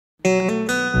Come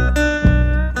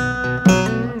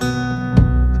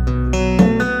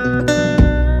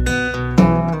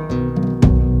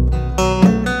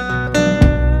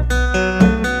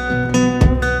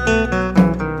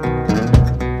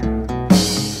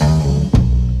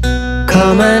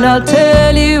and I'll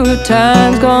tell you of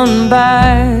times gone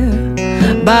by,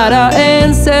 about our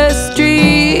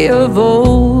ancestry of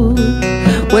old,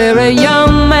 where a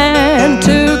young man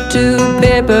took to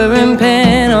paper and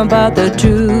pen about the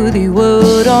truth he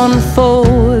would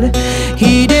unfold.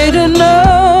 He didn't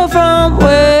know from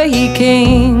where he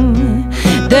came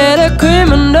that a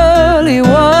criminal he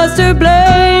was to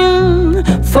blame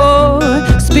for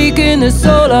speaking the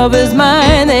soul of his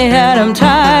mind. They had him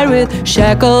tied with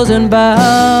shackles and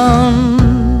bound.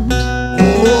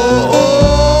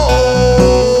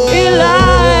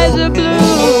 Eliza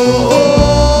Blue,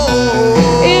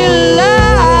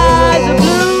 Eliza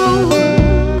Blue.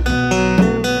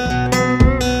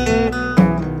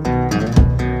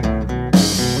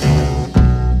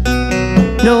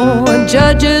 No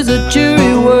judges or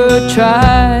jury were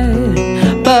tried,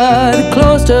 but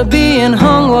close to being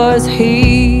hung was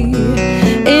he.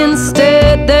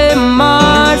 Instead they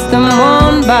marched them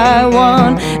one by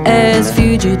one as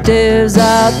fugitives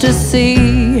out to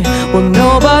sea. Well,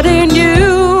 nobody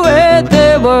knew where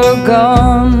they were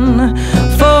gone,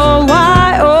 for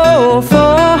why, oh,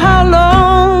 for how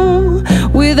long,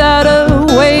 without a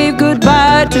wave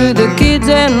goodbye to the kids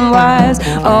and wives.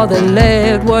 All that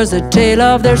left was the tale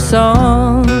of their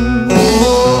song.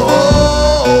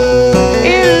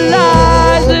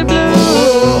 Eliza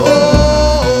Blue,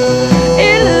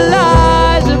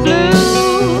 Eliza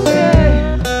Blue,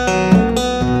 yeah.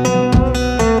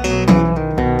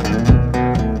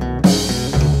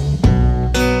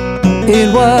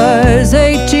 It was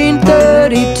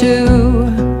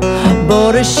 1832,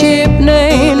 aboard a ship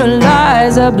named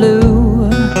Eliza Blue.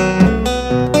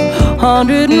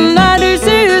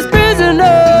 196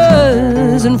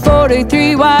 prisoners and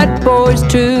 43 white boys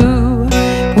too.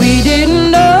 We didn't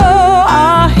know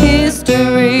our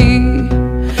history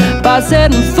by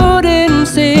setting foot in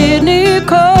Sydney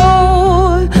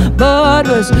cold, but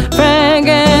was frank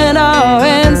and our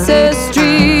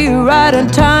ancestry right in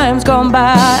times gone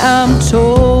by, I'm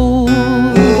told.